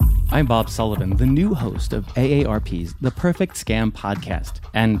I'm Bob Sullivan, the new host of AARP's The Perfect Scam podcast.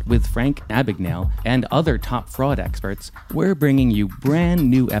 And with Frank Abagnale and other top fraud experts, we're bringing you brand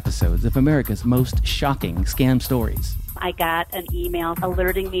new episodes of America's most shocking scam stories. I got an email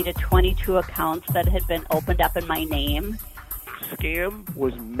alerting me to 22 accounts that had been opened up in my name. Scam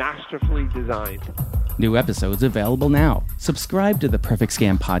was masterfully designed. New episodes available now. Subscribe to the Perfect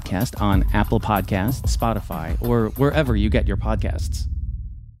Scam podcast on Apple Podcasts, Spotify, or wherever you get your podcasts.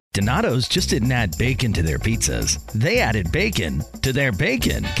 Donato's just didn't add bacon to their pizzas. They added bacon to their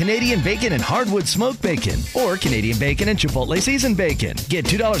bacon. Canadian bacon and hardwood smoked bacon. Or Canadian bacon and Chipotle seasoned bacon. Get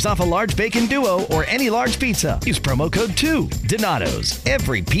 $2 off a large bacon duo or any large pizza. Use promo code 2. Donato's.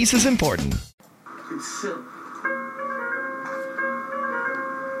 Every piece is important. It's silly.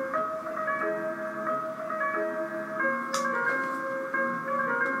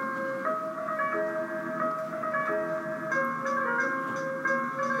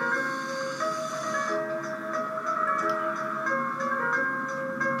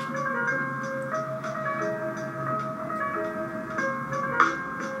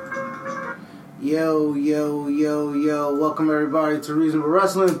 Yo, welcome everybody to Reasonable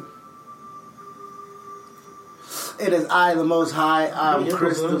Wrestling. It is I, the Most High. I'm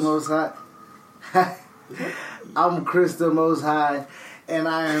Chris, the Most High. I'm Chris, the Most High, and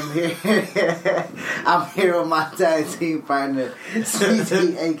I am here. I'm here with my tag team partner, CT,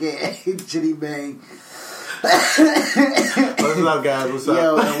 aka Chitty Bang. What's up, guys? What's up?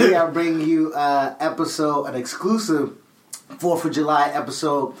 Yo, and we are bringing you an exclusive 4th of July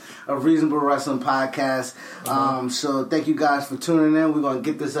episode of Reasonable Wrestling Podcast. So thank you guys for tuning in. We're going to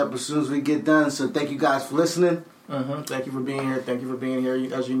get this up as soon as we get done. So thank you guys for listening. Thank you for being here. Thank you for being here.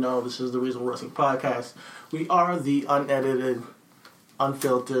 As you know, this is the Reasonable Wrestling Podcast. We are the unedited,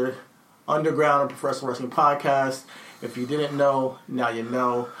 unfiltered, underground professional wrestling podcast. If you didn't know, now you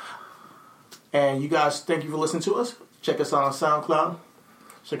know. And you guys, thank you for listening to us. Check us out on SoundCloud.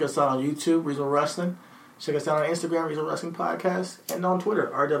 Check us out on YouTube, Reasonable Wrestling. Check us out on Instagram, Reasonable Wrestling Podcast, and on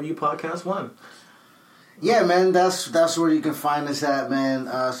Twitter, RW Podcast 1. Yeah, man, that's where you can find us at,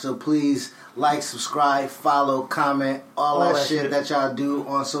 man. So please like, subscribe, follow, comment, all that shit that y'all do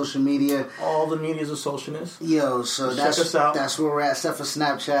on social media. All the medias are socialist. Yo, so check us out. That's where we're at, except for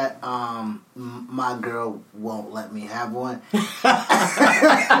Snapchat. My girl won't let me have one.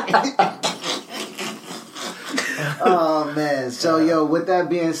 Oh man, so yo, with that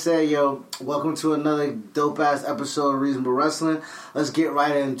being said, yo, welcome to another dope ass episode of Reasonable Wrestling. Let's get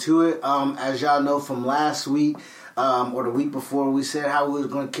right into it. As y'all know from last week, or the week before, we said how we was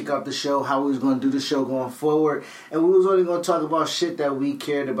going to kick off the show, how we was going to do the show going forward, and we was only going to talk about shit that we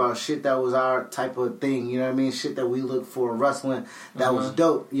cared about, shit that was our type of thing, you know what I mean, shit that we looked for in wrestling that was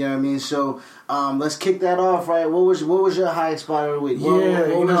dope, you know what I mean. So let's kick that off, right? What was your high spot of the week?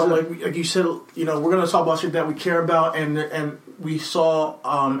 Like you said, we're going to talk about shit that we care about, and we saw,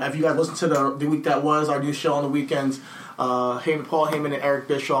 if you guys listened to the week that was, our new show on the weekends, Paul Heyman and Eric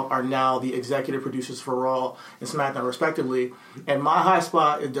Bischoff are now the executive producers for Raw and SmackDown, respectively. And my high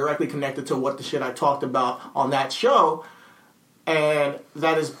spot is directly connected to what the shit I talked about on that show, and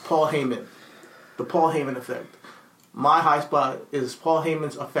that is Paul Heyman, the Paul Heyman effect. My high spot is Paul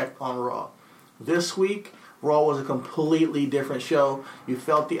Heyman's effect on Raw. This week, Raw was a completely different show. You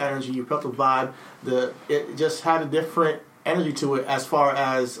felt the energy, you felt the vibe. It just had a different energy to it as far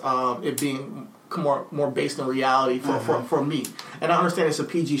as it being more based in reality for me. And I understand it's a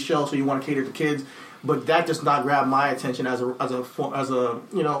PG show, so you want to cater to kids, but that does not grab my attention as a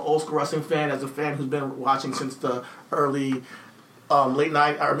old school wrestling fan, as a fan who's been watching since the early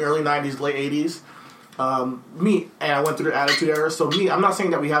 90s, late 80s. And I went through the Attitude Era, so I'm not saying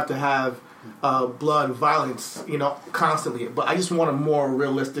that we have to have blood, violence, constantly, but I just want a more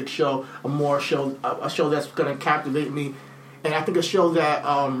realistic show, a show that's going to captivate me, and I think a show that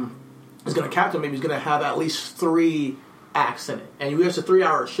is going to captivate me is going to have at least 3 acts in it, and it's a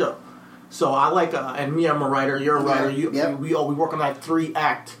 3-hour show. So I like, and me, I'm a writer, you're a writer. We work on that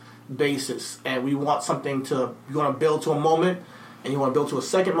 3-act basis, and we want something you want to build to a moment, and you want to build to a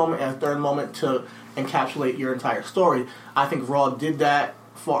second moment and a third moment to encapsulate your entire story. I think Raw did that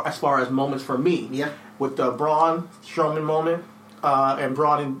as far as moments for me. Yeah. With the Braun Strowman moment, and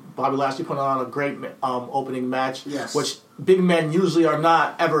Braun and Bobby Lashley putting on a great opening match. Yes. Which big men usually are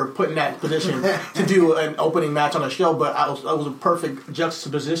not ever put in that position to do an opening match on a show, but it was a perfect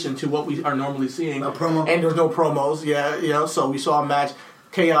juxtaposition to what we are normally seeing. No promo. And there's no promos. Yeah, so we saw a match,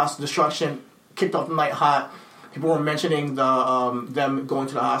 chaos, destruction, kicked off the night hot. People were mentioning them going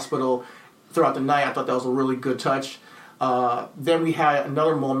to the hospital throughout the night. I thought that was a really good touch. Then we had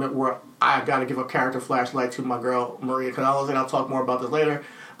another moment where I got to give a character flashlight to my girl, Maria Kanellis, and I'll talk more about this later.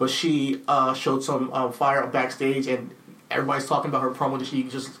 but she showed some fire backstage, and everybody's talking about her promo that she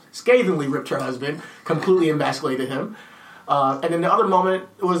just scathingly ripped her husband, completely emasculated him. And then the other moment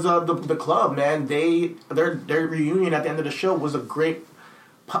was the club, man. Their reunion at the end of the show was a great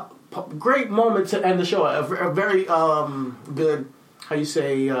moment to end the show. A very good, how you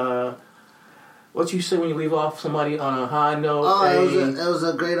say, what you say when you leave off somebody on a high note. It was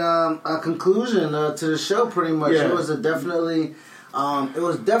a great conclusion to the show. Pretty much, yeah. It was definitely.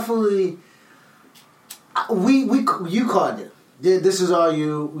 You called it. This is all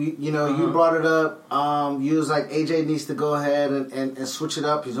you. You brought it up. You was like, AJ needs to go ahead and switch it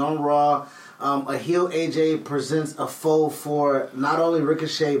up. He's on Raw. A heel AJ presents a foe for not only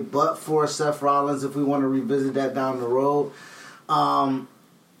Ricochet but for Seth Rollins. If we want to revisit that down the road, that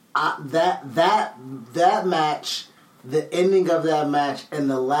match, the ending of that match, and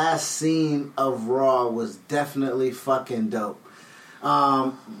the last scene of Raw was definitely fucking dope.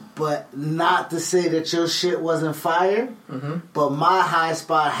 But not to say that your shit wasn't fire, but my high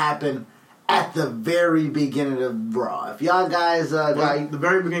spot happened at the very beginning of Raw. If y'all guys the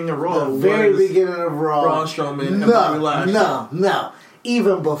very beginning of Raw, beginning of Raw, Braun Strowman and Bobby Lashley. No,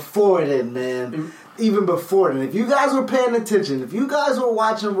 even before then, man. Even before then, if you guys were paying attention, if you guys were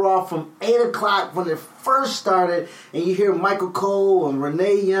watching Raw from 8 o'clock when it first started, and you hear Michael Cole and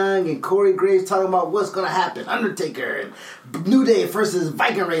Renee Young and Corey Graves talking about what's going to happen, Undertaker and New Day versus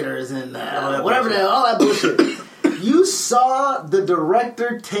Viking Raiders and whatever the hell, all that bullshit. You saw the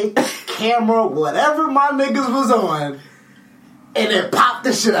director take camera, whatever my niggas was on, and it popped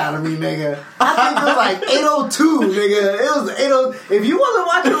the shit out of me, nigga. I think it was like 8:02, nigga. It was 8:02. If you wasn't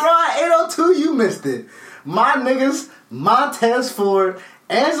watching Raw at 8:02, you missed it. My niggas, Montez Ford,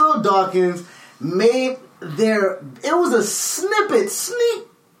 Angelo Dawkins made it was a sneak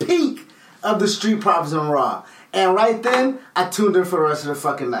peek of the Street Profits on Raw. And right then, I tuned in for the rest of the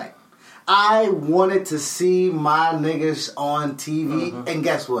fucking night. I wanted to see my niggas on TV, and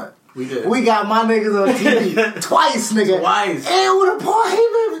guess what? We did. We got my niggas on TV twice, nigga. Twice. And with a Paul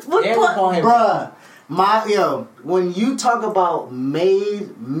Heyman. Bruh. When you talk about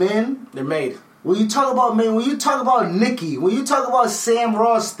made men. They're made. When you talk about men, when you talk about Nikki, when you talk about Sam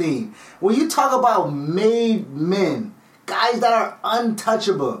Rothstein, when you talk about made men, guys that are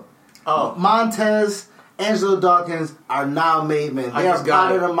untouchable. Montez, Angelo Dawkins are now made men. They are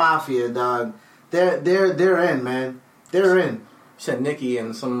part of the mafia, dog. They're in, man. They're in. You said Nikki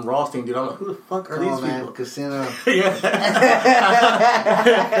and some Rothstein dude. I'm like, who the fuck are these people? Casino. Yeah.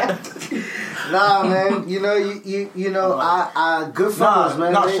 Nah, man. I good fellas,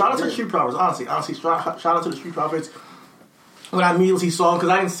 man. No, shout out to the Street Profits. Honestly, shout out to the Street Profits. When I immediately saw them, because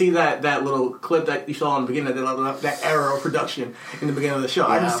I didn't see that little clip that you saw in the beginning, that era of production in the beginning of the show.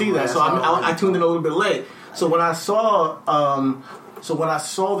 I didn't see that, so I tuned in a little bit late. So when I saw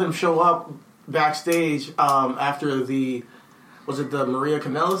them show up backstage after the. Was it the Maria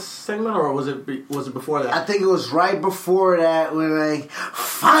Kanellis segment, or was it before that? I think it was right before that when they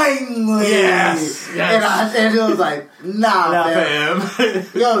finally. Yes. And it was like, nah, fam.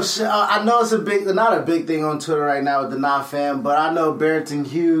 Yo, I know it's not a big thing on Twitter right now with the Nah Fam, but I know Barrington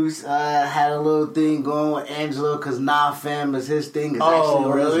Hughes had a little thing going with Angelo because Nah Fam is his thing. It's actually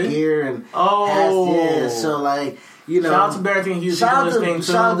on his gear and so like. Shout out to Barrington Hughes. Shout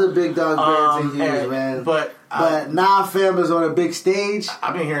out to Big Dog Barrington Hughes, man. But Nah Fam is on a big stage.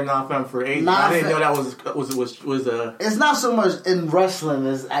 I've been hearing Nah Fam for ages. I didn't know that was It's not so much in wrestling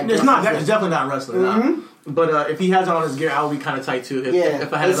as I guess. It's not. It's definitely not in wrestling. Nah. But if he has it on his gear, I would be kind of tight too.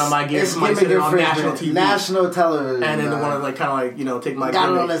 If I had it on my gear, somebody said it on national TV, national television, and then they want to take my got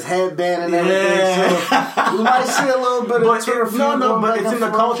it on his headband and everything. So we might see a little bit of Twitter. But it's in the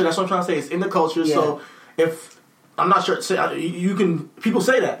culture. That's what I'm trying to say. It's in the culture. Yeah. So if I'm not sure. People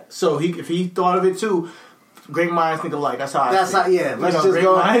say that. So if he thought of it too, great minds think alike. That's how. Let's just great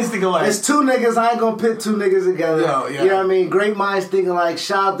go. Minds think alike. It's two niggas. I ain't gonna pit two niggas together. You know what I mean? Great minds think alike.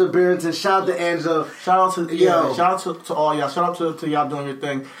 Shout out to Barrington. Shout out to Angelo. Shout out to all y'all. Shout out to y'all doing your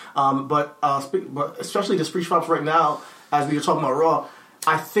thing. But especially the Street Profits right now, as we were talking about Raw,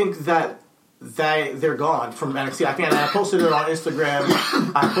 I think that they're gone from NXT. I posted it on Instagram.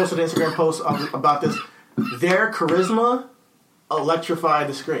 I posted an Instagram post about this. Their charisma electrified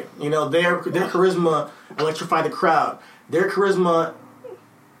the screen. Their charisma electrified the crowd. Their charisma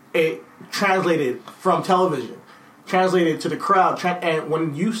translated from television, translated to the crowd. And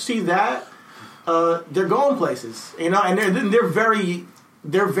when you see that, they're going places. And they're very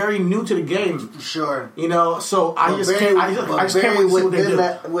new to the game. Sure. So I just can't wait to see what they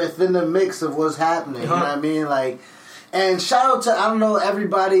do. Within the mix of what's happening. You know what I mean? And shout out to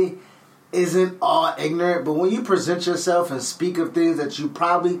everybody. isn't all ignorant, but when you present yourself and speak of things that you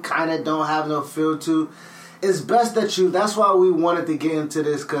probably kind of don't have no feel to, it's best that you, that's why we wanted to get into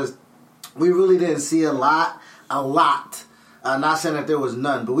this, because we really didn't see a lot, not saying that there was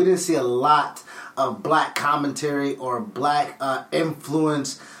none, but we didn't see a lot of black commentary or black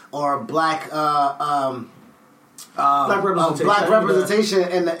influence or black representation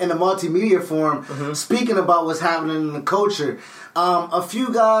in the multimedia form, speaking about what's happening in the culture. A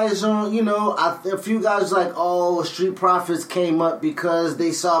few guys, a few guys like, oh, Street Profits came up because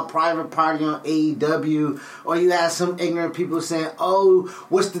they saw Private Party on AEW, or you had some ignorant people saying, oh,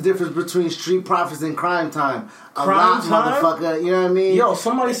 what's the difference between Street Profits and Crime Time? Crime Time, motherfucker. You know what I mean? Yo,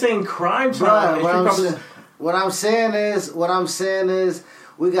 somebody saying Crime Time. Bruh, what I'm saying is,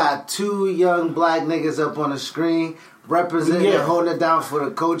 we got two young black niggas up on the screen representing and holding it down for the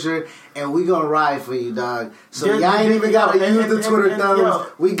culture, and we gonna ride for you, dog. So y'all ain't even gotta use the Twitter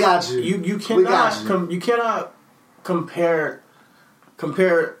thumbs. We got you. You cannot you cannot compare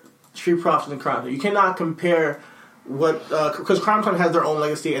Street Profits and Crime Time. You cannot compare what because Crime Time has their own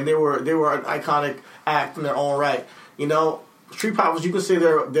legacy, and they were an iconic act in their own right. You know, Street Profits, you can say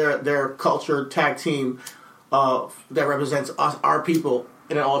they're culture tag team that represents us, our people,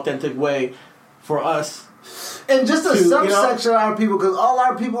 in an authentic way for us. And just a subsection of our people, because all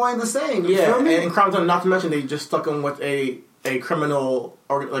our people ain't the same. You feel me? And Crime Time, not to mention, they just stuck him with a criminal,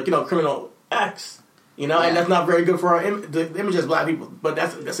 or criminal acts. And that's not very good for the image as black people. But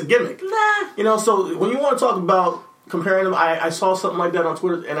that's a gimmick. Nah. So when you want to talk about comparing them, I saw something like that on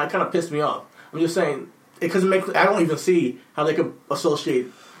Twitter, and it kind of pissed me off. I'm just saying, because I don't even see how they could associate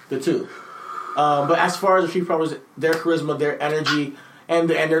the two. But as far as the Street Profits, their charisma, their energy, and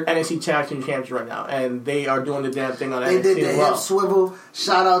their NXT Tag Team Champions right now, and they are doing the damn thing on NXT. They did the hip swivel.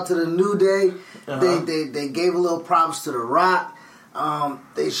 Shout out to the New Day. They gave a little props to The Rock.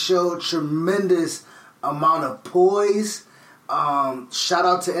 They showed tremendous amount of poise. Shout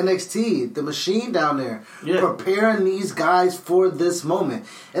out to NXT, the machine down there, preparing these guys for this moment,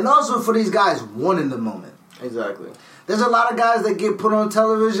 and also for these guys wanting the moment. Exactly. There's a lot of guys that get put on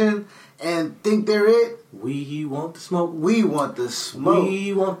television and think they're it. We want the smoke. We want the smoke.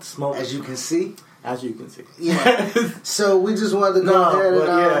 We want the smoke. As you can see. Yeah. So we just wanted to go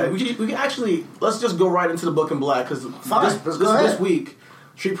ahead and... we can actually... Let's just go right into the book in black, because this week,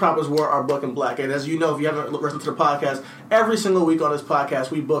 Street Profits were our book in black. And as you know, if you haven't listened to the podcast, every single week on this podcast,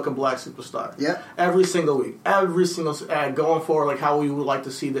 we book a black superstar. Yeah. Every single week. Every single... going forward, like how we would like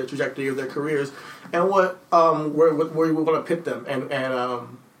to see the trajectory of their careers, and where we want to pit them,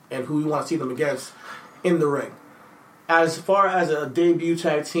 and who we want to see them against in the ring. As far as a debut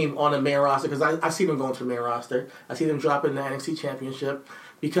tag team on the main roster, because I see them going to the main roster, I see them dropping the NXT Championship,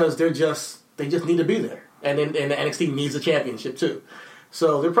 because they just need to be there, and the NXT needs a championship too.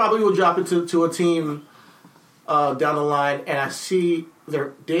 So they probably will drop it to a team down the line, and I see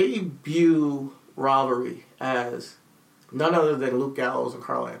their debut rivalry as none other than Luke Gallows and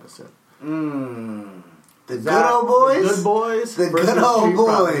Carl Anderson. The good old boys? The good boys. The good old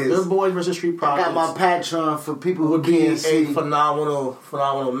boys. The good boys versus Street Profits. I got my Patreon for people who would be can't see. A phenomenal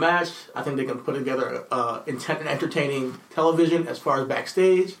match. I think they can put together entertaining television as far as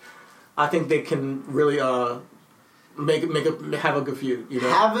backstage. I think they can really have a good feud.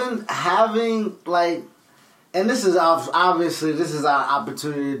 Having like, and this is obviously our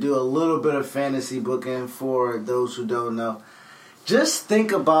opportunity to do a little bit of fantasy booking for those who don't know. Just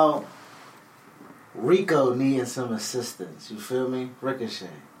think about Rico needing some assistance. You feel me? Ricochet.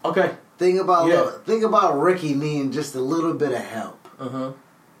 Okay. Think about Ricky needing just a little bit of help.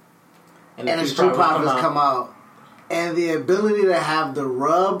 And the Street Profits come out, and the ability to have the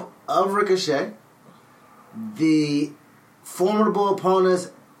rub of Ricochet, the formidable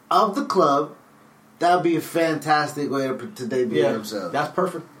opponents of the club, that would be a fantastic way to debut themselves. That's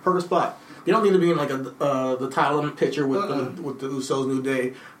perfect spot. You don't need to be in like the title picture with the Usos New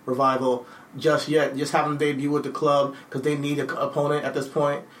Day Revival just yet. Just have them debut with the club, because they need an opponent at this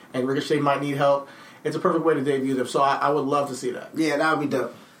point, and Ricochet might need help. It's a perfect way to debut them, so I would love to see that. Yeah, that would be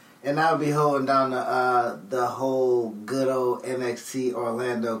dope. And that would be holding down the whole good old NXT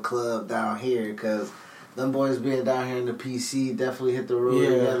Orlando club down here, because them boys being down here in the PC definitely hit the road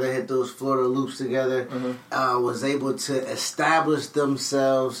together, hit those Florida loops together, was able to establish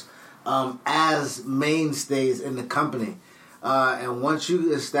themselves as mainstays in the company. And once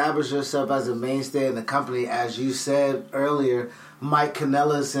you establish yourself as a mainstay in the company, as you said earlier, Mike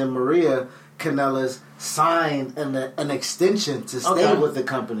Kanellis and Maria Kanellis signed an extension to stay with the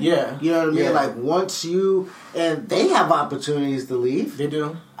company. Yeah. You know what I mean? Yeah. Like, once and they have opportunities to leave. They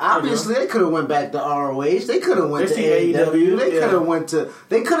do. Obviously, they could have went back to ROH. They could have went to AEW. AEW. They could have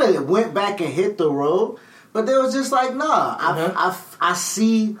They could have went back and hit the road. But they was just like, nah. I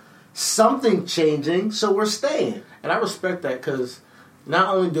see something changing, so we're staying. And I respect that because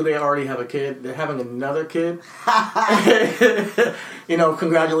not only do they already have a kid, they're having another kid.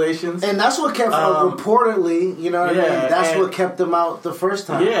 Congratulations. And that's what kept reportedly. You know what I mean? That's what kept them out the first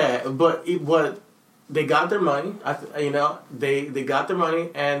time. Yeah, but they got their money. They got their money,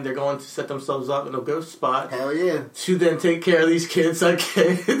 and they're going to set themselves up in a good spot. Hell yeah! To then take care of these kids like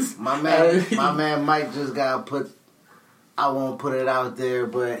kids. My man Mike just got put. I won't put it out there,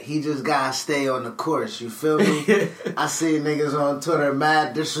 but he just gotta stay on the course. You feel me? I see niggas on Twitter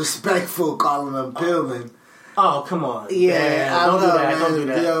mad disrespectful calling him Pillman. Oh, come on. Yeah, don't do that. Don't do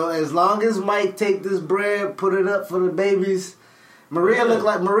that. As long as Mike take this bread, put it up for the babies. Maria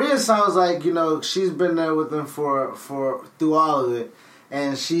Maria sounds like, she's been there with him for through all of it,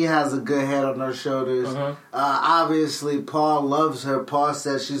 and she has a good head on her shoulders. Obviously, Paul loves her. Paul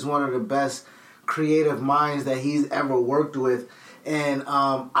says she's one of the best creative minds that he's ever worked with, and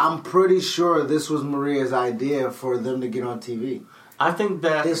I'm pretty sure this was Maria's idea for them to get on TV. I think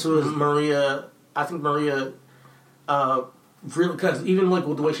that this was Maria. I think Maria, really, because even like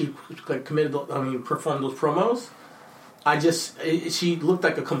with the way she performed those promos, she looked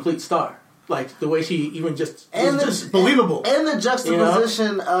like a complete star. Like the way she even just believable. And the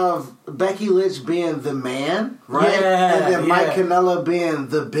juxtaposition of Becky Lynch being the man, right? Yeah, and then Mike Kanella being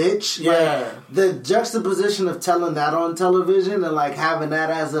the bitch. Yeah. Like, the juxtaposition of telling that on television and like having that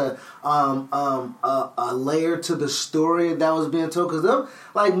as a layer to the story that was being told, because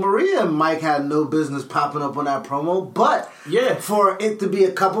like Maria and Mike had no business popping up on that promo, but for it to be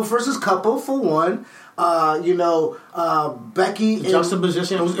a couple versus couple for one. Becky the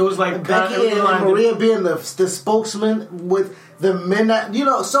juxtaposition. It was like Becky and Maria being the spokesman with the men that,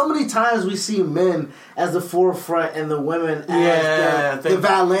 so many times we see men as the forefront and the women as the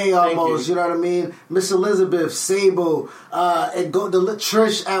valet almost. You know what I mean? Miss Elizabeth, Sable, and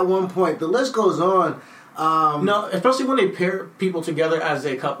Trish at one point. The list goes on. No, especially when they pair people together as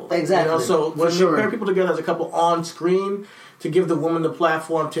a couple. Exactly. So when you pair people together as a couple on screen to give the woman the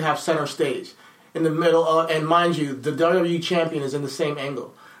platform to have center stage. In the middle, and mind you, the WWE champion is in the same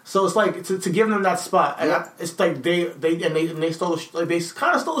angle. So it's like to give them that spot. And it's like they stole they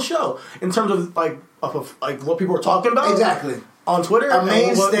kind of stole the show in terms of like what people were talking about. Exactly. On Twitter, a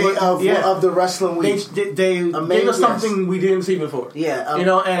mainstay of the wrestling week. They gave us something we didn't see before. Yeah,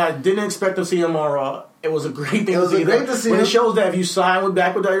 and I didn't expect to see him on Raw. It was a great thing. To see when him. It shows that if you sign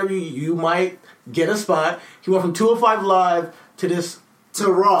back with WWE, you might get a spot. He went from 205 Live to this. To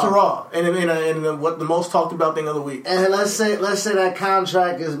Raw, and what the most talked about thing of the week. And let's say that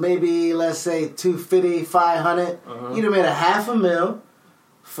contract is maybe $250, $500. You'd have made $500,000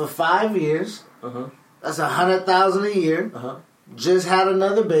 for 5 years. That's $100,000 a year. Just had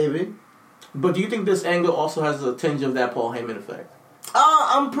another baby. But do you think this angle also has a tinge of that Paul Heyman effect?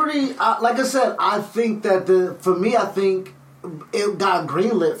 I'm pretty. Like I said, I think that I think it got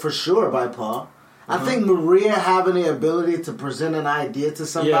greenlit for sure by Paul. I think Maria having the ability to present an idea to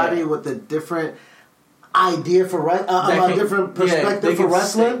somebody with a different idea for a different perspective for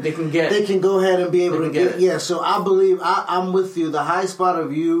wrestling, they can go ahead and be able to get it. Yeah, so I believe I'm with you. The high spot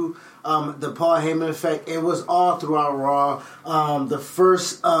of you, the Paul Heyman effect, it was all throughout Raw. The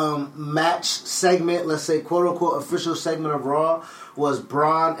first match segment, let's say quote unquote official segment of Raw, was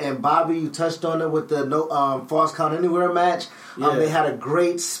Braun and Bobby. You touched on it with the Falls Count Anywhere match. They had a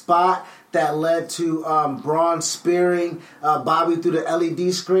great spot that led to Braun spearing Bobby through the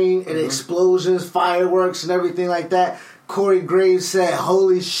LED screen and explosions, fireworks, and everything like that. Corey Graves said,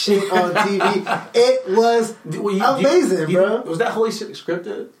 "Holy shit" on TV. It was amazing, bro. Was that holy shit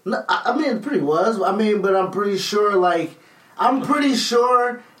scripted? No, I mean, it pretty was. I mean, but I'm pretty sure,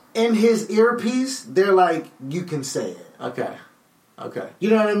 in his earpiece, they're like, you can say it. Okay. You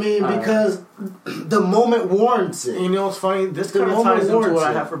know what I mean? Because the moment warrants it. You know what's funny? This kind of ties into what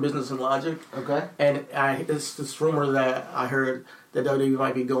I have for Business and Logic. Okay. And it's this rumor that I heard that WWE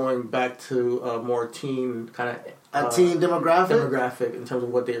might be going back to a more teen kind of... teen demographic? Demographic in terms of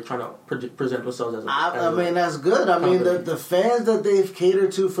what they're trying to present themselves as. I mean, that's good. I mean, the fans that they've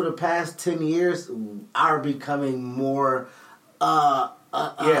catered to for the past 10 years are becoming more...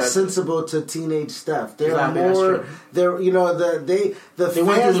 sensible to teenage stuff. They're more. They're they went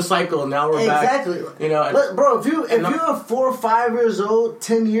through the cycle. Now we're back. Exactly. Bro, if you're 4 or 5 years old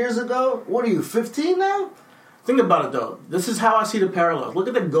 10 years ago, what are you 15 now? think about it though. This is how I see the parallels. Look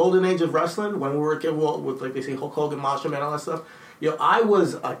at the golden age of wrestling when we were with like they say Hulk Hogan, Macho Man, all that stuff. I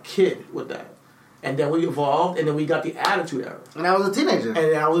was a kid with that, and then we evolved, and then we got the Attitude Era. And I was a teenager.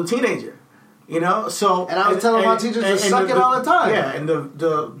 So and I was telling my teachers to suck it all the time. Yeah, and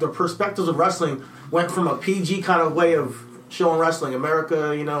the perspectives of wrestling went from a PG kind of way of showing wrestling.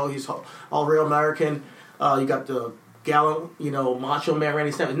 America, he's all real American. You got the gallant, Macho Man,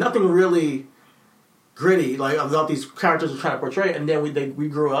 Randy Savage. Nothing really gritty like about these characters are trying to portray. And then we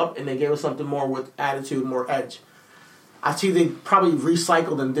grew up, and they gave us something more with attitude, more edge. I see they probably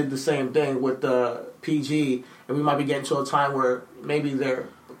recycled and did the same thing with the PG, and we might be getting to a time where maybe they're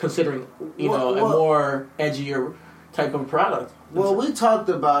considering, a more edgier type of product. Well, we talked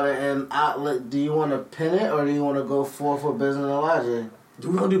about it, and do you want to pin it, or do you want to go for business and logic? Do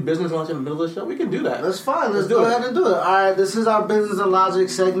we want to do business and logic in the middle of the show? We can do that. That's fine. Let's go ahead and do it. All right, this is our business and logic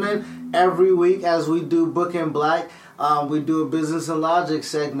segment. Every week, as we do Book and Black, we do a business and logic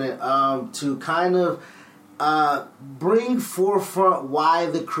segment to kind of bring forefront why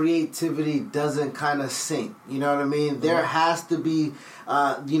the creativity doesn't kind of sink. You know what I mean? There has to be, it's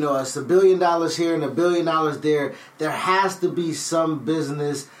 $1 billion here and $1 billion there. There has to be some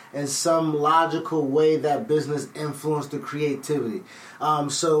business and some logical way that business influenced the creativity.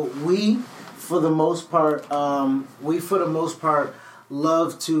 So we, for the most part,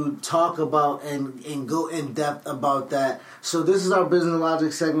 love to talk about and go in depth about that. So this is our business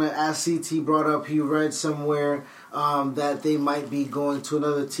logic segment. As CT brought up, he read somewhere that they might be going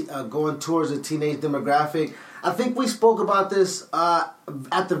to going towards a teenage demographic. I think we spoke about this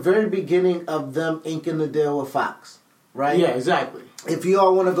at the very beginning of them inking the deal with Fox, right? Yeah, exactly. If you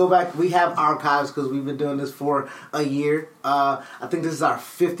all want to go back, we have archives because we've been doing this for a year. I think this is our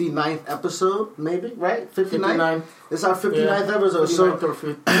 59th episode, maybe, right? 59? This is our 59th episode.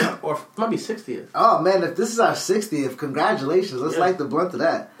 59th or it might be 60th. Oh, man, if this is our 60th, congratulations. Let's light the blunt to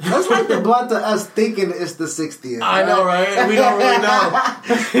that. Let's light the blunt to us thinking it's the 60th. I know, right? We don't really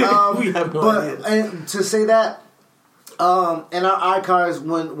know. We have no idea. And to say that, in our archives,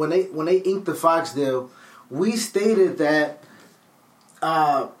 when they inked the Fox deal, we stated that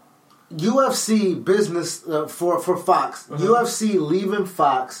UFC business for Fox, UFC leaving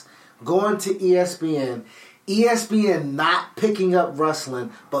Fox, going to ESPN, ESPN not picking up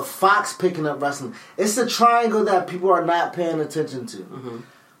wrestling, but Fox picking up wrestling. It's a triangle that people are not paying attention to.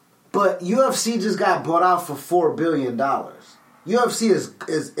 But UFC just got bought out for $4 billion. UFC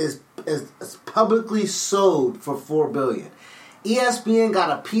is publicly sold for $4 billion. ESPN got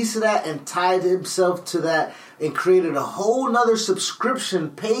a piece of that and tied himself to that and created a whole nother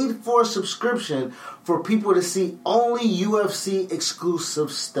subscription, paid for subscription for people to see only UFC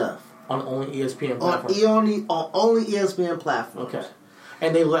exclusive stuff. On only ESPN platforms? On only ESPN platforms. Okay.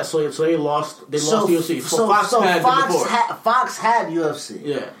 And they lost UFC. Fox had UFC.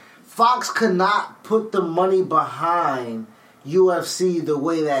 Yeah. Fox could not put the money behind UFC the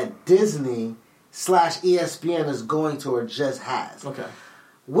way that Disney / ESPN is going to or just has. Okay.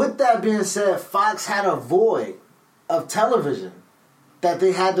 With that being said, Fox had a void of television that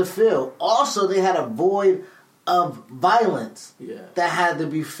they had to fill. Also, they had a void of violence that had to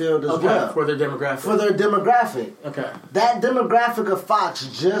be filled as well. For their demographic. Okay. That demographic of Fox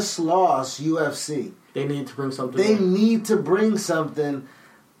just lost UFC. They need to bring something. They need to bring something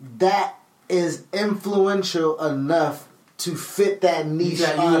that is influential enough to fit that niche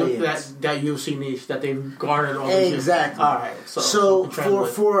audience. That UFC niche that they've garnered all these years. Exactly. All right. So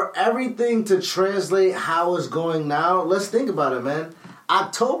for everything to translate how it's going now, let's think about it, man.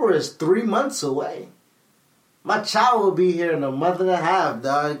 October is 3 months away. My child will be here in a month and a half,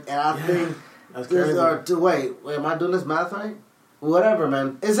 dog. And I think... That's crazy. Wait, am I doing this math right? Whatever,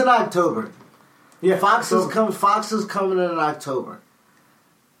 man. It's in October. Yeah, Fox is coming in October.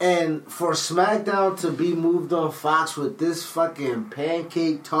 And for SmackDown to be moved on Fox with this fucking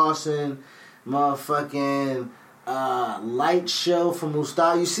pancake tossing, motherfucking light show from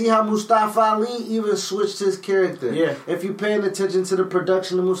Mustafa. You see how Mustafa Ali even switched his character. Yeah. If you're paying attention to the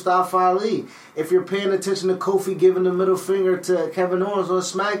production of Mustafa Ali, if you're paying attention to Kofi giving the middle finger to Kevin Owens on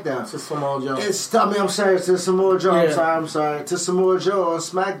SmackDown. To Samoa Joe. To Samoa Joe. Yeah. I'm sorry. To Samoa Joe on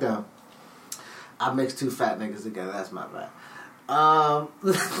SmackDown. I mixed two fat niggas together. That's my bad.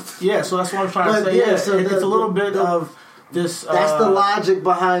 Yeah, so that's what I'm trying to say. Yeah, so it's a little bit of this. That's the logic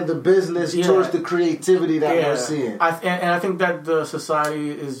behind the business towards the creativity that we're seeing. I think that the society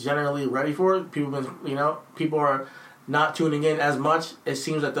is generally ready for it. People are not tuning in as much. It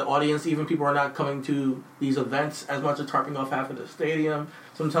seems that the audience, even people are not coming to these events as much as tarping off half of the stadium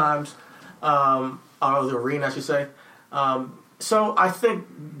sometimes, or the arena, I should say. So I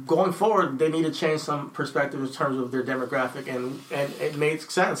think going forward, they need to change some perspective in terms of their demographic, and it made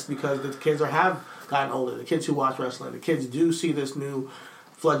sense because the kids have gotten older. The kids who watch wrestling, the kids do see this new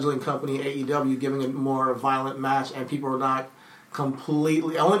fledgling company, AEW, giving a more violent match, and people are not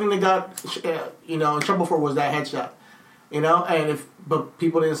completely. The only thing they got, in trouble for was that headshot, but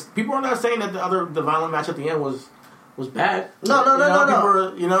people are not saying that the violent match at the end was bad.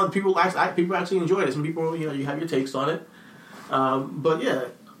 No. People actually enjoyed it. Some people, you have your takes on it. But yeah,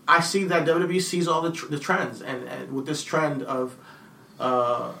 I see that WWE sees all the trends, and with this trend of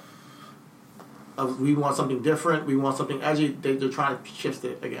we want something different, we want something edgy, they're trying to shift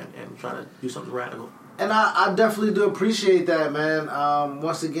it again and trying to do something radical. And I definitely do appreciate that, man.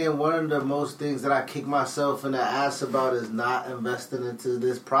 Once again, one of the most things that I kick myself in the ass about is not investing into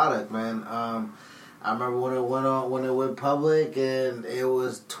this product, man. I remember when it went public and it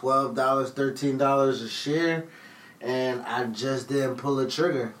was $12, $13 a share, and I just didn't pull the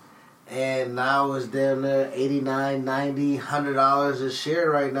trigger. And now it's down there $89, $90, $100 a share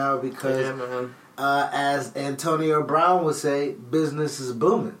right now because, as Antonio Brown would say, business is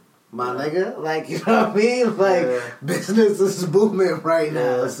booming. My nigga, you know what I mean? Business is booming right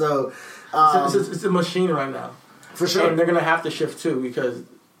now. So it's a machine right now, for sure. And they're gonna have to shift too because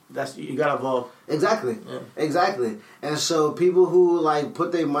you gotta evolve. Exactly. And so people who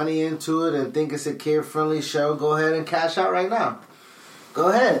put their money into it and think it's a kid-friendly show, go ahead and cash out right now. Go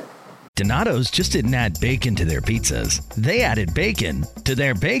ahead. Donato's just didn't add bacon to their pizzas. They added bacon to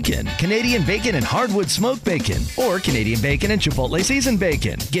their bacon. Canadian bacon and hardwood smoked bacon. Or Canadian bacon and Chipotle seasoned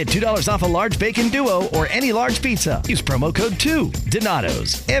bacon. Get $2 off a large bacon duo or any large pizza. Use promo code 2.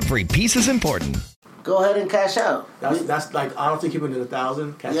 Donato's. Every piece is important. Go ahead and cash out. That's honestly keeping it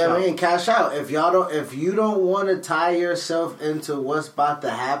 1,000. Cash out. I mean, cash out. If you don't want to tie yourself into what's about to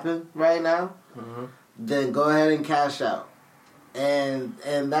happen right now, then go ahead and cash out. And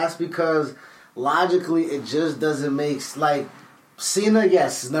that's because logically it just doesn't make Cena.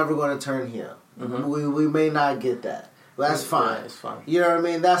 Yes, is never going to turn heel. We may not get that. That's fine. Yeah, it's fine. You know what I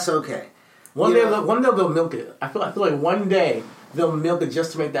mean? That's okay. One day they'll milk it. I feel like one day they'll milk it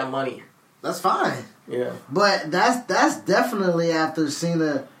just to make that money. That's fine. Yeah. But that's definitely after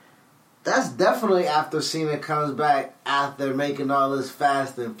Cena. That's definitely after Cena comes back after making all this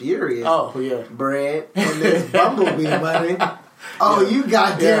Fast and Furious. Oh yeah. Bread and this Bumblebee money. Oh, you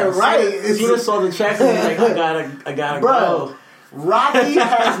goddamn right. Cena saw the check and he's like, I gotta go. Rocky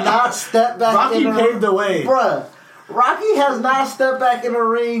has not stepped back. Rocky paved the way, bruh. Rocky has not stepped back in the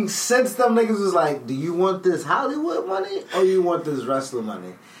ring since them niggas was like, do you want this Hollywood money or you want this wrestling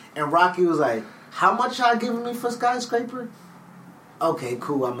money? And Rocky was like, how much y'all giving me for Skyscraper? Okay,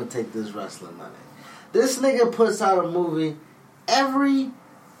 cool, I'm gonna take this wrestling money. This nigga puts out a movie every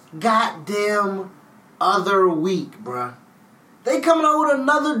goddamn other week, bruh. They coming out with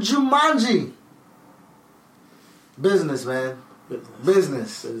another Jumanji. Business, man.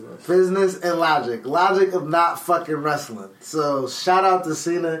 Business and logic. Logic of not fucking wrestling. So shout out to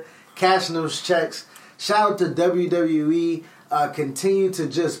Cena cashing those checks. Shout out to WWE. Continue to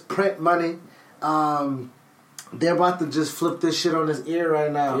just print money. They're about to just flip this shit on his ear right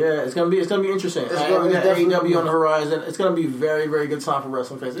now. Yeah, it's gonna be interesting. We got AEW on the horizon. It's gonna be very, very good time for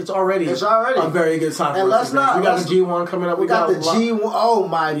wrestling fans. It's already a very good time for wrestling fans. We got the G1 coming up. We got the G1. Oh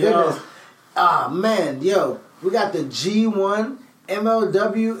my goodness. Man, we got the G1.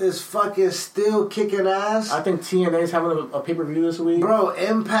 MLW is fucking still kicking ass. I think TNA's having a pay-per-view this week. Bro,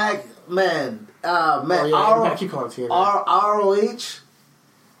 Impact, man. Impact, keep calling TNA. ROH.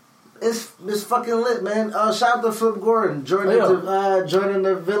 It's fucking lit, man. Shout out to Flip Gordon joining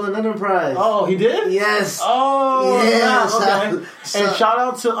the Villain Enterprise. Oh, he did? Yes. Oh, yeah. Okay. And shout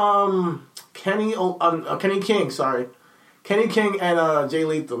out to Kenny King. Sorry, Kenny King and Jay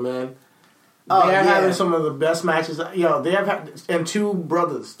Lethal, man. They're having some of the best matches. They have had, and two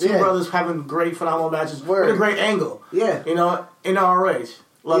brothers having great, phenomenal matches with a great angle. Yeah, in ROH.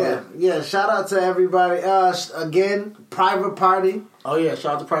 Love it. Yeah, shout out to everybody. Again, Private Party. Oh yeah,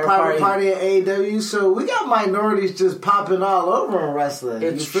 shout out to Private Party at AEW. So we got minorities just popping all over in wrestling.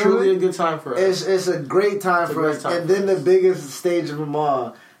 It's truly a good time for us. It's a great time for us. And then the biggest stage of them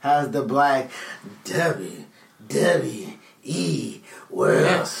all has the black WWE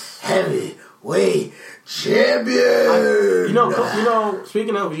World Heavyweight Champion.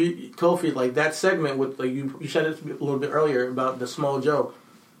 Speaking of Kofi, like that segment with you said it a little bit earlier about the Small Joe.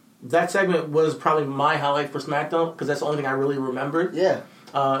 That segment was probably my highlight for SmackDown because that's the only thing I really remembered. Yeah.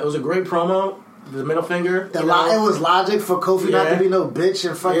 It was a great promo. the middle finger. It was logic for Kofi not to be no bitch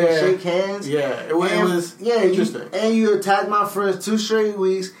and fucking shake hands. Yeah, it was interesting. And you attacked my friends 2 straight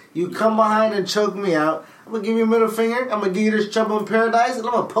weeks. You come behind and choke me out. I'm gonna give you a middle finger. I'm gonna give you this Trouble in Paradise, and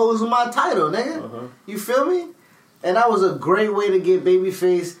I'm gonna pose with my title, nigga. You feel me? And that was a great way to get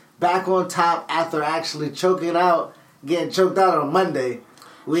Babyface back on top after actually getting choked out on Monday.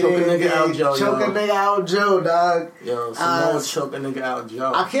 Choke a nigga out, Joe. Choke a nigga out, Joe, dog. Yo, Samoa choke a nigga out,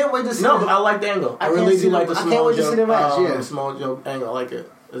 Joe. I can't wait to see. No, but I like the angle. I really do like the Samoa Joe. I can't wait to see the match. Yeah, Samoa Joe angle. I like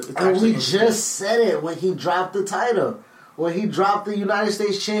it. And we just said it when he dropped the title, when he dropped the United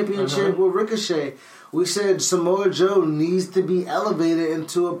States Championship with Ricochet. We said Samoa Joe needs to be elevated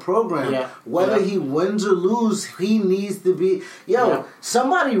into a program. Yeah. Whether he wins or loses, he needs to be.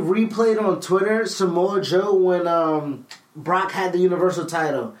 Somebody replayed on Twitter Samoa Joe when Brock had the Universal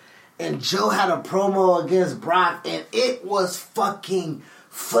title. And Joe had a promo against Brock, and it was fucking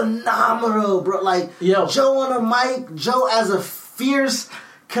phenomenal, bro. Like, Joe on the mic, Joe as a fierce,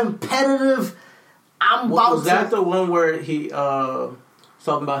 competitive. Was that the one where he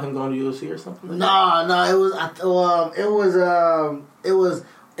talking about him going to UFC or something? No,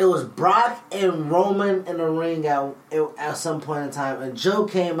 it was Brock and Roman in the ring at some point in time, and Joe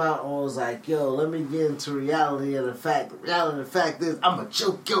came out and was like, "Yo, let me get into reality and the fact. Reality and the fact is, I'm gonna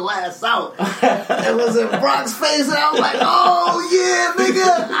choke your ass out." It was in Brock's face, and I was like, "Oh yeah,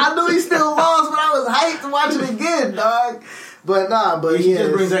 nigga!" I knew he still lost, but I was hyped to watch it again, dog. But he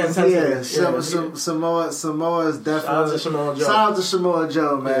just brings that intensity. Samoa is definitely shout out to Samoa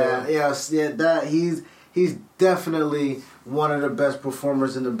Joe, man. He's definitely one of the best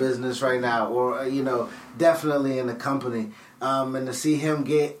performers in the business right now, or definitely in the company. And to see him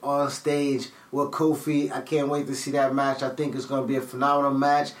get on stage with Kofi, I can't wait to see that match. I think it's going to be a phenomenal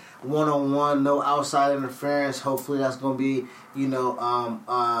match, 1-on-1, no outside interference. Hopefully, that's going to be.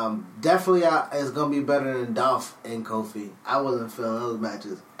 Definitely it's going to be better than Dolph and Kofi. I wasn't feeling those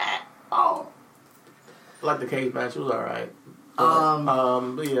matches at all. I like the cage match. It was alright.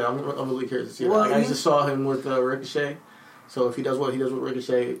 But yeah, I'm really curious to see that. I just saw him with Ricochet. So if he does what he does with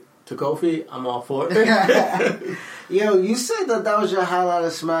Ricochet to Kofi, I'm all for it. Yo, you said that was your highlight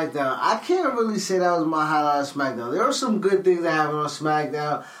of SmackDown. I can't really say that was my highlight of SmackDown. There were some good things that happened on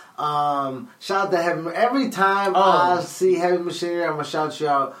SmackDown. Shout out to Heavy. Every time I see Heavy Machinery, I'm gonna shout you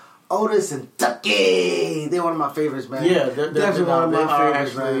out. Otis and Tucky, they're one of my favorites, man. Yeah, they're definitely one of my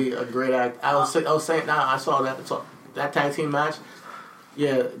favorites. Actually, a great act. I was saying now. I saw that tag team match.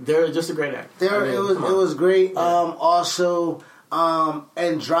 Yeah, they're just a great act. It was great. Yeah. Also,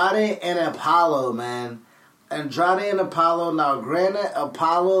 Andrade and Apollo, man. Andrade and Apollo. Now, granted,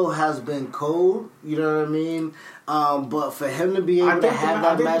 Apollo has been cold. You know what I mean? But for him to be able to have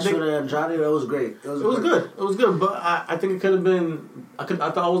that match with Andrade, that was great. It was good. It was good, but I think it could have been. I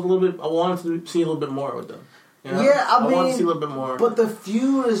thought I was a little bit. I wanted to see a little bit more with them. You know? Yeah, I mean, wanted to see a little bit more. But the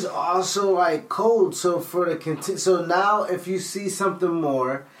feud is also like cold. So for the so now if you see something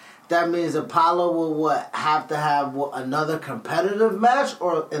more, that means Apollo will have to have another competitive match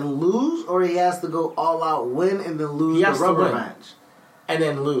and lose, or he has to go all out, win, and then lose the rubber match, and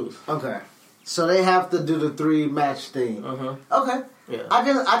then lose. Okay, so they have to do the 3-match thing. Okay, yeah,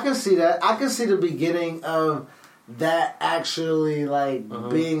 I can see that. I can see the beginning of that actually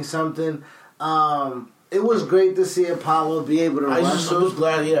being something. It was great to see Apollo be able to wrestle. I was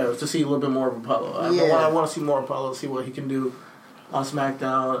glad, to see a little bit more of Apollo. I want to see more of Apollo, see what he can do on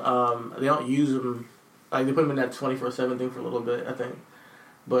SmackDown. They don't use him. Like, they put him in that 24/7 thing for a little bit, I think.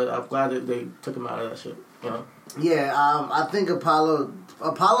 But I'm glad that they took him out of that shit. You know? Yeah, I think Apollo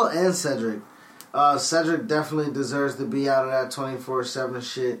and Cedric. Cedric definitely deserves to be out of that 24/7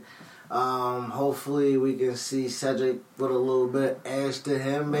 shit. Hopefully we can see Cedric with a little bit edge to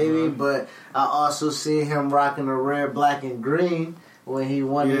him, maybe. But I also see him rocking the red, black, and green when he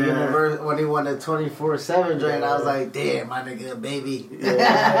won the when he won the 24/7 joint. I was like, damn, my nigga, baby.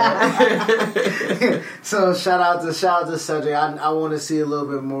 Yeah. So shout out to Cedric. I want to see a little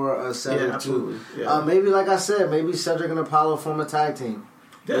bit more of Cedric too. Yeah. Maybe, like I said, maybe Cedric and Apollo form a tag team.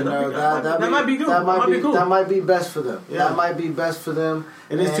 That might be good. That might be cool. That might be best for them. Yeah. That might be best for them.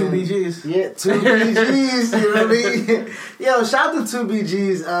 It is 2 BGs. Yeah, 2 BGs. You know what I mean? Yo, shout out to 2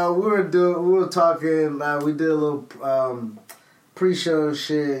 BGs. We were talking. We did a little pre-show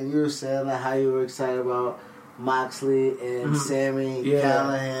shit, and you were saying how you were excited about Moxley and Sami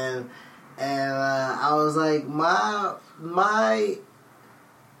Callihan, and I was like, my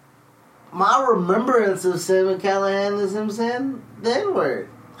remembrance of Sami Callihan is him saying the N-word.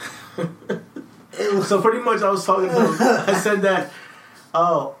 So pretty much I was talking to him. I said that,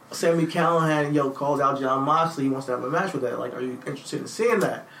 Sami Callihan, calls out Jon Moxley. He wants to have a match with that. Like, are you interested in seeing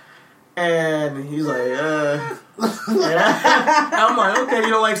that? And he's like, and I'm like, okay, you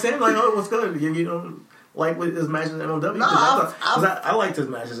don't like Sammy? Like, oh, what's good? You don't like his matches in MLW? No, I liked his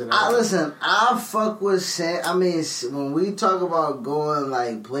matches in MLW. Listen, I fuck with Sam. I mean, when we talk about going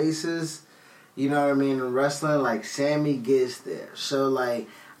like places, you know what I mean, in wrestling, like Sammy gets there. So like,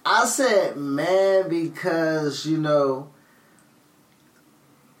 I said, man, because you know,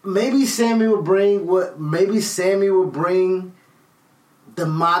 maybe Sammy would bring the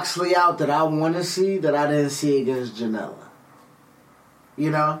Moxley out that I want to see that I didn't see against Janela.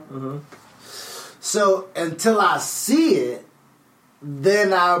 You know? Mm-hmm. So until I see it,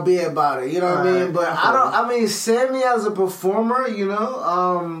 then I'll be about it. You know what I mean? But Sammy as a performer, you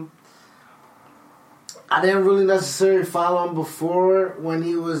know, I didn't really necessarily follow him before when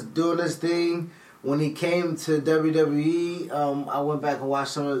he was doing this thing. When he came to WWE, I went back and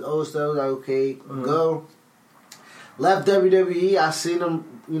watched some of his old stuff. I was like, okay, go. Left WWE. I seen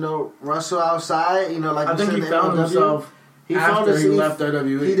him, you know, wrestle outside. You know, like I think he found himself. He left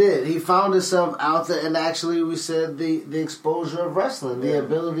WWE. He did. He found himself out there, and actually, we said the exposure of wrestling, the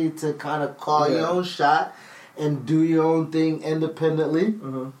ability to kind of call your own shot and do your own thing independently.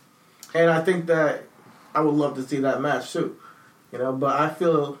 Mm-hmm. And I think that I would love to see that match too. You know, but I would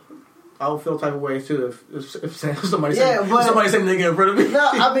feel type of way too if somebody said nigga in front of me. No,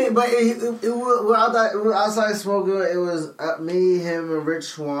 I mean, but we're outside smoking. It was me, him, and Rich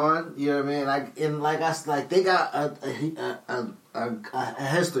Swann. You know what I mean? They got a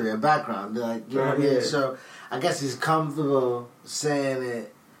history, a background. Like, you know what I mean? So I guess he's comfortable saying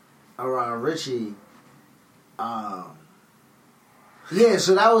it around Richie. Yeah,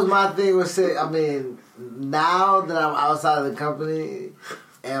 so that was my thing. Was say, I mean, now that I'm outside of the company.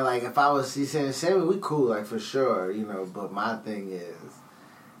 And, like, if I was saying, Sammy, we cool, like, for sure, you know, but my thing is,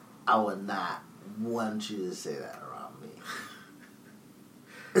 I would not want you to say that around me.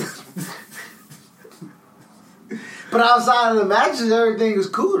 But outside of the matches, everything is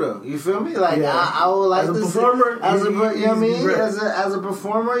cool, though. You feel me? Like, I would like to see. You know what I mean? As a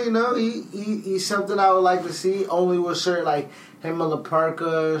performer, you know, he's something I would like to see, only with shirt, like, him and La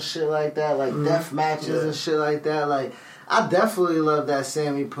Parka, shit like that, like, death matches and shit like that, like... I definitely love that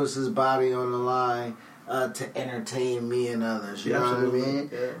Sammy puts his body on the line to entertain me and others. You know what I mean?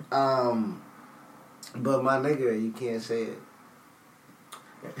 Yeah. But my nigga, you can't say it.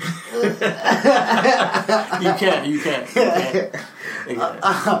 You can't.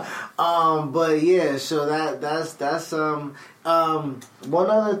 But yeah, so that's one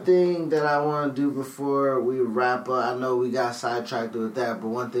other thing that I want to do before we wrap up. I know we got sidetracked with that, but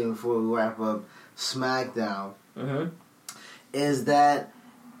one thing before we wrap up, SmackDown. Mm-hmm. Is that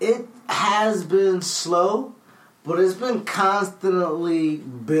it has been slow, but it's been constantly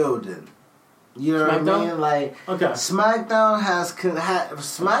building. You know what I mean? Like, SmackDown has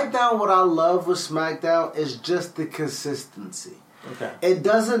SmackDown. What I love with SmackDown is just the consistency. Okay. It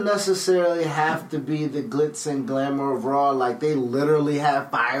doesn't necessarily have to be the glitz and glamour of Raw. Like, they literally have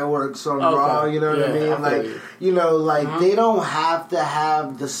fireworks on Raw. You know what I mean? Like, you know, like they don't have to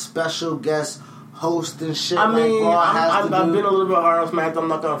have the special guest host and shit. I mean, I've been a little bit hard on SmackDown. I'm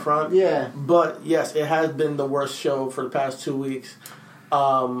not gonna front. Yeah, but yes, it has been the worst show for the past 2 weeks.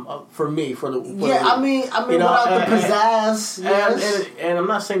 For me, for the I mean, without the pizzazz. And I'm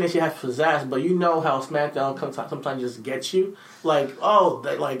not saying that you have pizzazz, but you know how SmackDown sometimes just gets you. Like,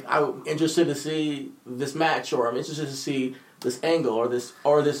 I'm interested to see this match, or I'm interested to see this angle or this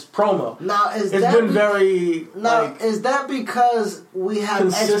promo. Now, is that because we have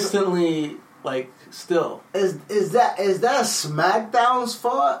consistently? Like, still. Is that SmackDown's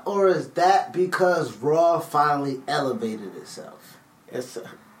fault, or is that because Raw finally elevated itself? It's a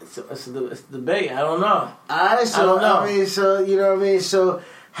debate. I don't know. Alright, so I don't know. I mean, so you know what I mean. So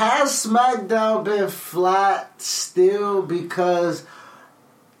has SmackDown been flat still because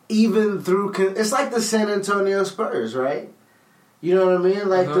even through it's like the San Antonio Spurs, right? You know what I mean?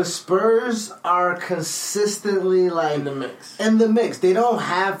 Like, the Spurs are consistently, like... In the mix. They don't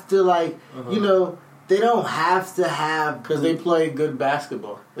have to, like, you know... They don't have to have... Because they play good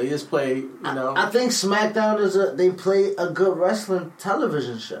basketball. They just play, you know... I think SmackDown they play a good wrestling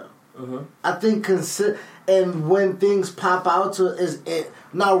television show. Mm-hmm. I think... And when things pop out to...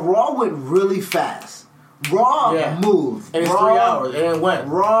 Now, Raw went really fast. Raw moved. And it's 3 hours. And it went.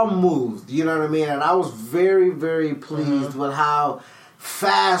 Raw moved. You know what I mean? And I was very, very pleased with how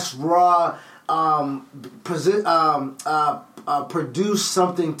fast Raw produced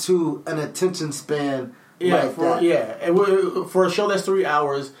something to an attention span like that. Yeah. And for a show that's 3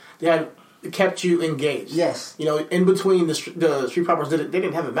 hours, it kept you engaged. Yes. You know, in between the Street Profits, they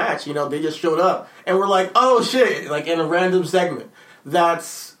didn't have a match. You know, they just showed up. And we're like, oh, shit. Like, in a random segment.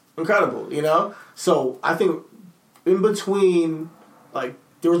 That's... incredible, you know. So I think in between, like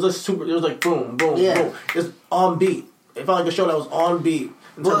there was like boom, boom, boom, just on beat. It felt like a show that was on beat.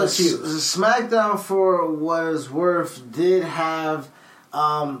 But SmackDown, for what it's worth, did have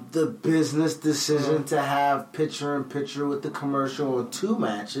the business decision to have picture-in-picture with the commercial on 2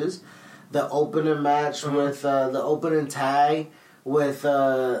 matches. The opening match with the opening tag with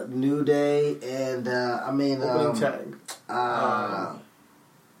New Day and opening tag.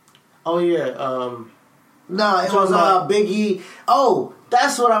 No, it was Big E. Oh,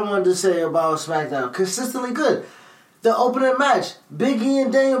 that's what I wanted to say about SmackDown. Consistently good. The opening match, Big E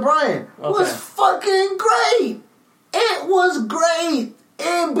and Daniel Bryan, was fucking great. It was great.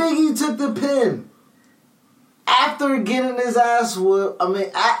 And Big E took the pin. After getting his ass whooped,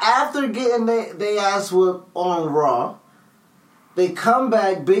 after getting their ass whooped on Raw, they come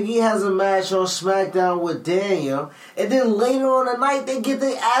back, Big E has a match on SmackDown with Daniel, and then later on the night, they get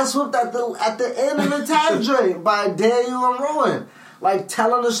their ass whooped at the end of the tag joint by Daniel and Rowan. Like,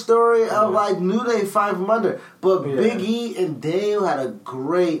 telling the story of, like, New Day fight from under. But Big E and Daniel had a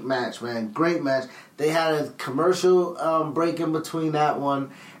great match, man. Great match. They had a commercial break in between that one.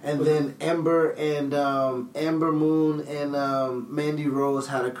 And then Ember Moon and Mandy Rose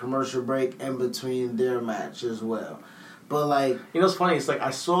had a commercial break in between their match as well. But, like... You know what's funny? It's like, I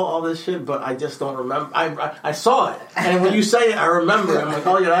saw all this shit, but I just don't remember. I saw it. And when you say it, I remember it. I'm like,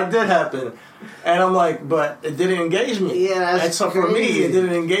 oh, yeah, that did happen. And I'm like, but it didn't engage me. Yeah, that's crazy. For me, it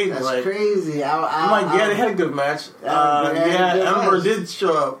didn't engage me. That's crazy. I'm like, they had a good match. Ember did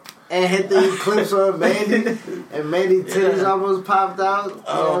show up. And hit the clips on Mandy. And Mandy titties almost popped out.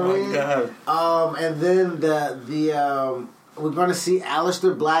 Oh, my God. And then we're going to see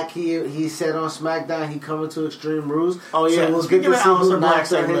Aleister Black. He said on SmackDown he coming to Extreme Rules. Oh, yeah. So we'll get to see Aleister Black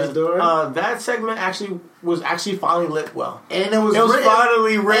segment. His door. That segment was finally lit well. And it was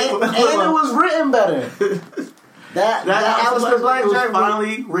finally written and it was written better. that Aleister Black was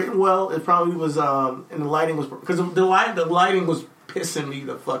finally written well. It probably was, and the lighting was... Because the lighting was pissing me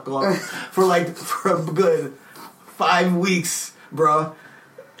the fuck off for a good 5 weeks, bro.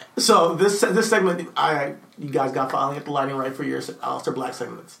 So this segment, you guys got finally get the lighting right for your Aleister Black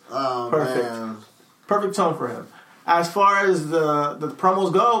segments. Oh, perfect, man. Perfect tone for him. As far as the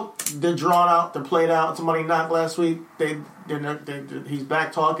promos go, they're drawn out, they're played out. Somebody knocked last week. He's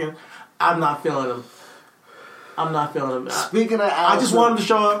back talking. I'm not feeling him. Speaking of Aleister, I just want him to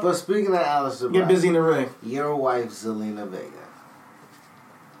show up. But speaking of Aleister Black, get busy in the ring. Your wife Zelina Vega.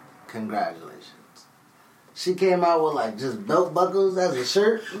 Congratulations. She came out with like just belt buckles as a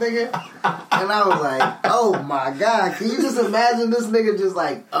shirt, nigga. And I was like, oh my God, can you just imagine this nigga just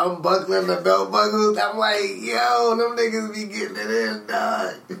like unbuckling the belt buckles? I'm like, yo, them niggas be getting it in,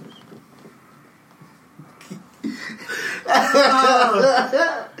 dog.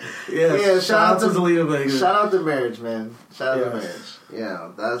 Yeah, shout out to Zelina Vega. Shout out to marriage, man. Shout out to marriage.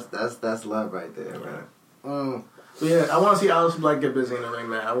 Yeah, that's love right there, man. Yeah, I want to see Aleister Black get busy in the ring,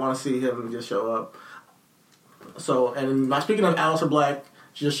 man. I want to see him just show up. So, and speaking of Aleister Black,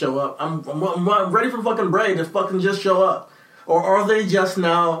 just show up. I'm ready for fucking Bray to fucking just show up. Or are they just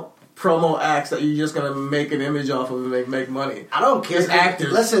now promo acts that you're just gonna make an image off of and make money? I don't care. It's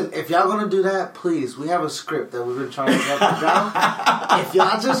actors. Listen, if y'all gonna do that, please, we have a script that we've been trying to get down. If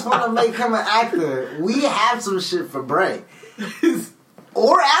y'all just want to make him an actor, we have some shit for Bray.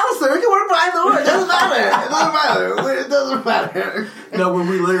 Or Aleister. It can work for either or. It doesn't matter. It doesn't matter. No, when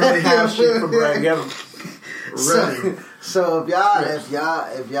we literally have shit for Bray. So if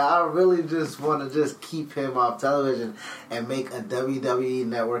y'all really just want to just keep him off television and make a WWE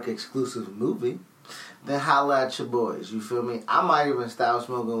Network exclusive movie, then holla at your boys. You feel me? I might even stop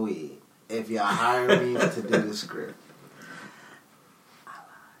smoking weed if y'all hire me to do the script.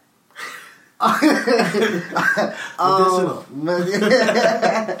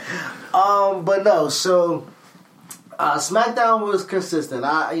 But no, so SmackDown was consistent.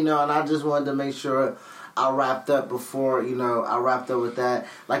 And I just wanted to make sure I wrapped up before, I wrapped up with that.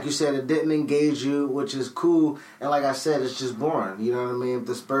 Like you said, it didn't engage you, which is cool. And like I said, it's just boring. You know what I mean? If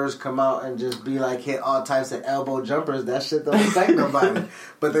the Spurs come out and just be like, hit all types of elbow jumpers, that shit don't affect nobody.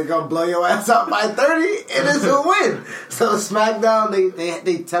 But they're going to blow your ass out by 30 and it's a win. So SmackDown,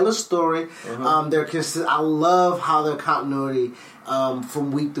 they tell a story. Mm-hmm. I love how their continuity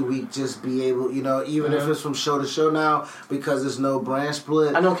from week to week just be able, even if it's from show to show now, because there's no brand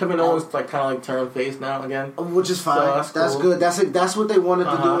split. I know Kevin Owens kind of turned face now again, which is fine. So that's cool. good. That's what they wanted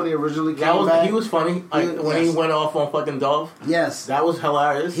to do when they originally came back. He was funny when he went off on fucking Dolph. Yes, that was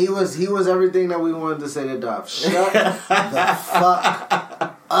hilarious. He was everything that we wanted to say to Dolph. Shut the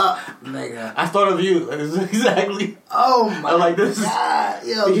fuck nigga. I thought of you. Exactly. Oh my like this. God.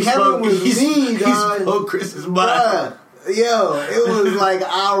 Yo, Kevin was mean, dog. He spoke Chris's mind. Yo, it was like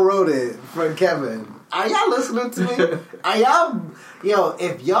I wrote it for Kevin. Are y'all listening to me? Are y'all... Yo,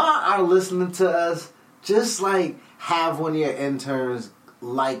 if y'all are listening to us, just like have one of your interns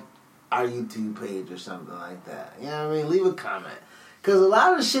like our YouTube page or something like that. You know what I mean? Leave a comment. Because a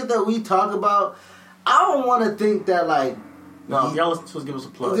lot of the shit that we talk about, I don't want to think that like... No, y'all supposed to give us a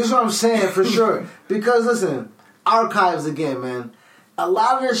plug. This is what I'm saying, for sure. Because, listen, archives again, man. A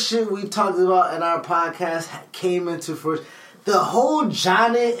lot of the shit we talked about in our podcast came into first. The whole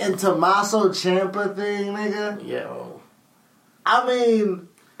Johnny and Tommaso Ciampa thing, nigga. Yo. I mean...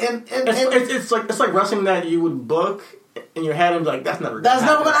 It's like wrestling that you would book in your head and be like, that's never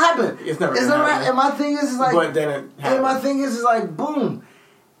gonna happen. It's never gonna happen. And my thing is like... But then it happens. And my thing is like, boom.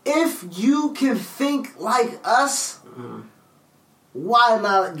 If you can think like us... Mm-hmm. Why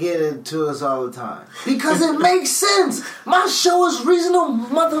not get it to us all the time? Because it makes sense. My show is reasonable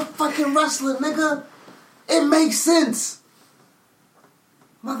motherfucking wrestling, nigga. It makes sense.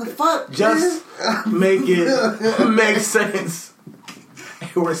 Motherfucker. Just make it make sense.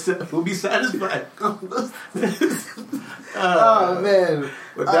 We'll be satisfied. Oh, man.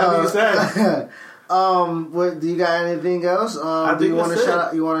 With that being said... what do you got? Anything else? Do you want to shout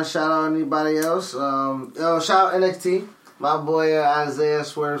out? You want to shout out anybody else? Shout out NXT. My boy Isaiah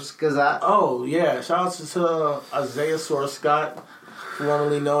Swerve Scott. Oh yeah, shout out to Isaiah Swerve Scott,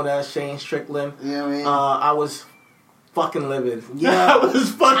 formerly known as Shane Strickland. You know what I mean? I was fucking livid. Yeah, I was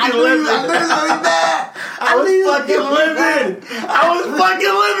fucking livid. I was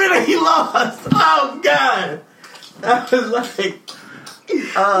fucking livid, and he lost. Oh god, I was like,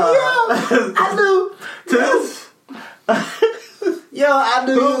 I knew this. Yo, I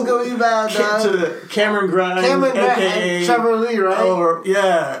knew he was gonna be bad, dog. To Cameron Grimes, aka Trevor Lee, right? Or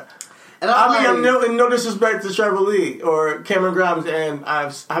yeah. And I'm no disrespect to Trevor Lee or Cameron Grimes, and I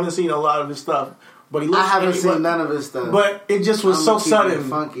haven't seen a lot of his stuff, but I haven't seen none of his stuff. But it just was so sudden.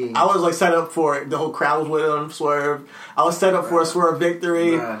 Funky. I was like set up for it. The whole crowd was with him, Swerve. I was set up for a Swerve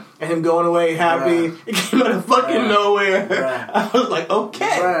victory and him going away happy. It came out of fucking nowhere. I was like,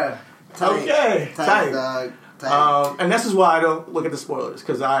 okay, tight, dog. And this is why I don't look at the spoilers,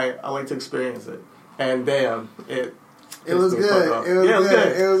 because I like to experience it. And damn, it was good. It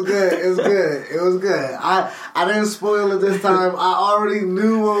was good. I didn't spoil it this time. I already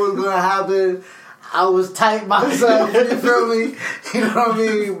knew what was going to happen. I was tight myself. You feel me? You know what I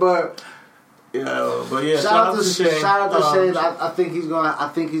mean? But yeah. Shout out to Shane. I think he's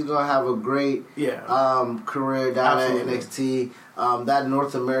gonna have a great career down at NXT. That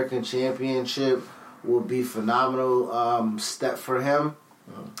North American Championship will be phenomenal step for him.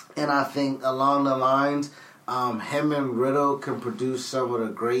 And I think along the lines, him and Riddle can produce some of the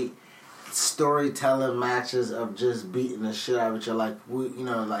great storytelling matches of just beating the shit out of each other.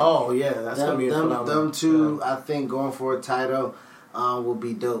 That's gonna be phenomenal. Them two, I think, going for a title will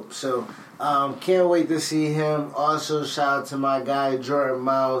be dope. So can't wait to see him. Also, shout out to my guy Jordan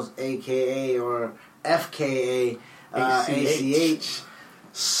Miles, aka or FKA ACH.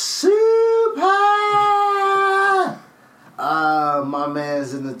 Super! My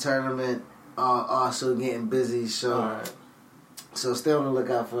man's in the tournament, also getting busy, so so stay on the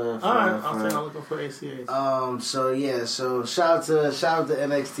lookout for I'll stay on the lookout for ACH. So shout out to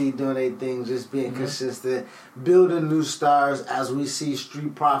NXT doing their thing, just being consistent, building new stars as we see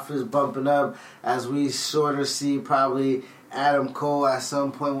Street Profits bumping up, as we sort of see probably Adam Cole at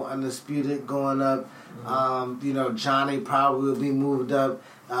some point with Undisputed going up. Johnny probably will be moved up.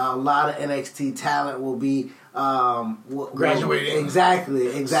 A lot of NXT talent will be graduating.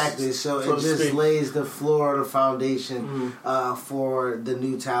 Exactly. So it just lays the floor, the foundation for the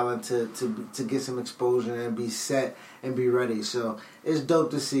new talent to get some exposure and be set and be ready. So it's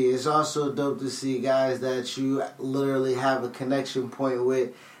dope to see. It's also dope to see guys that you literally have a connection point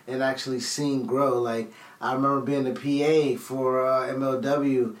with and actually seeing grow. Like, I remember being the PA for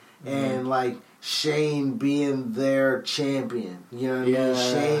MLW and like Shane being their champion. You know what I mean?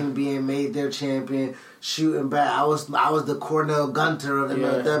 Shane being made their champion, shooting back. I was the Cornell Gunter of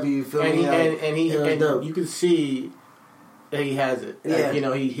MLW. You feel me? And you can see that he has it. Like,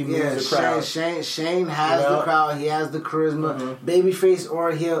 he moves the crowd. Shane has the crowd. He has the charisma. Babyface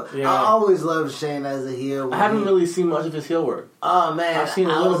or heel. I always loved Shane as a heel. I haven't really seen much of his heel work. Oh man, I've seen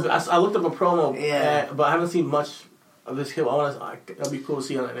a little bit. I looked up a promo, but I haven't seen much of his heel. That'd be cool to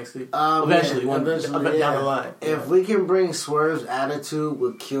see on NXT. Eventually, down the line. If we can bring Swerve's attitude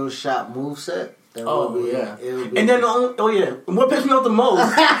with kill shot moveset, then and then what pissed me off the most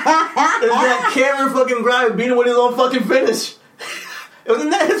is that Cameron fucking Grimes beat him with his own fucking finish.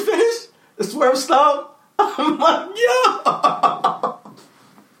 Wasn't that his finish? The swerve stomp? I'm like, yo!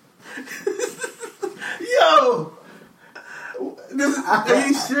 Are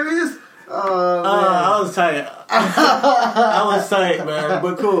you serious? I was tight. I was tight, man.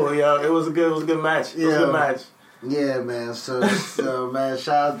 But cool, yo. It was a good match. It was a good match. Yeah, man. So man,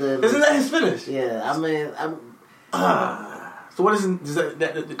 shout out to. Isn't that his finish? Yeah, I mean, so what is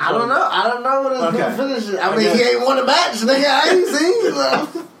that? I don't know. I don't know what his good finish is. I mean, he ain't won a match, nigga. I ain't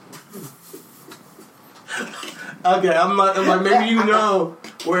seen. Okay, I'm like maybe you know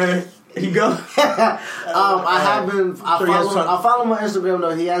where he goes. I follow him on Instagram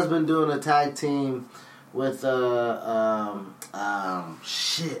though. He has been doing a tag team with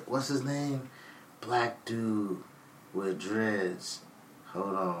shit. What's his name? Black dude with dreads.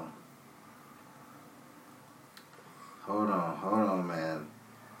 Hold on, man.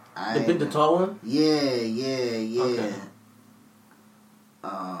 The tall one? Yeah. Okay.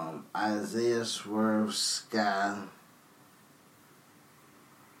 Isaiah Swerve Scott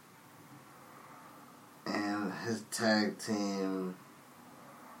and his tag team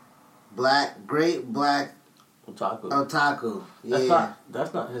Great Black Otaku. Yeah.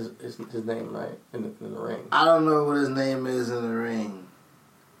 That's not his name, right? In the ring. I don't know what his name is in the ring.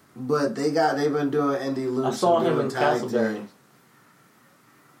 But they've been doing indie loops. I saw him in Castleberry.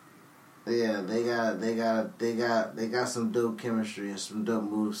 Yeah, they got some dope chemistry and some dope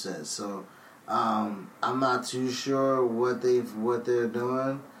movesets. So, I'm not too sure what they're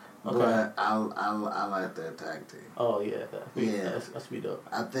doing, but I like their tag team. Oh yeah, that's be dope.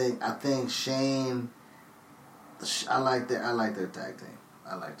 I think Shane. I like their tag team.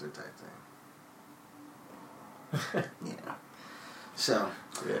 Yeah. So,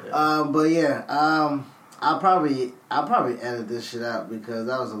 but yeah, I'll probably edit this shit out because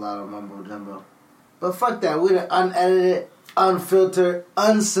that was a lot of mumbo jumbo. But fuck that, we're the unedited, unfiltered,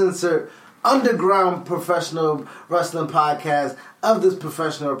 uncensored, underground professional wrestling podcast of this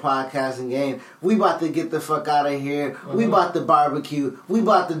professional podcasting game. We about to get the fuck out of here. We about to barbecue. We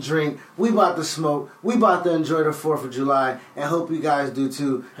about to drink. We about to smoke. We about to enjoy the 4th of July and hope you guys do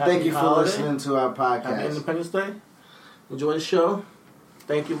too. Thank you for listening to our podcast. Happy Independence Day. Enjoy the show.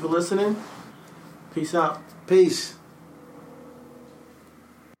 Thank you for listening. Peace out. Peace.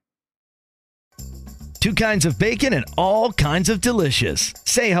 2 kinds of bacon and all kinds of delicious.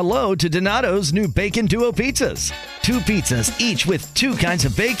 Say hello to Donato's new Bacon Duo pizzas. 2 pizzas, each with 2 kinds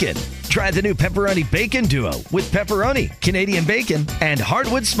of bacon. Try the new Pepperoni Bacon Duo with pepperoni, Canadian bacon, and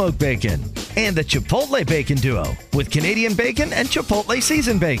hardwood smoked bacon. And the Chipotle Bacon Duo with Canadian bacon and Chipotle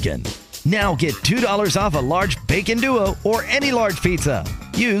seasoned bacon. Now get $2 off a large Bacon Duo or any large pizza.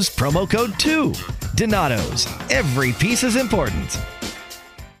 Use promo code 2. Donato's. Every piece is important.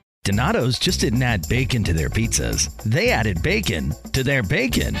 Donato's just didn't add bacon to their pizzas. They added bacon to their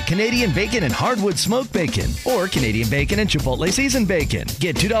bacon. Canadian bacon and hardwood smoked bacon. Or Canadian bacon and Chipotle seasoned bacon.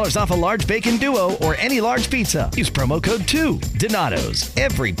 Get $2 off a large Bacon Duo or any large pizza. Use promo code 2. Donato's.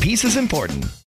 Every piece is important.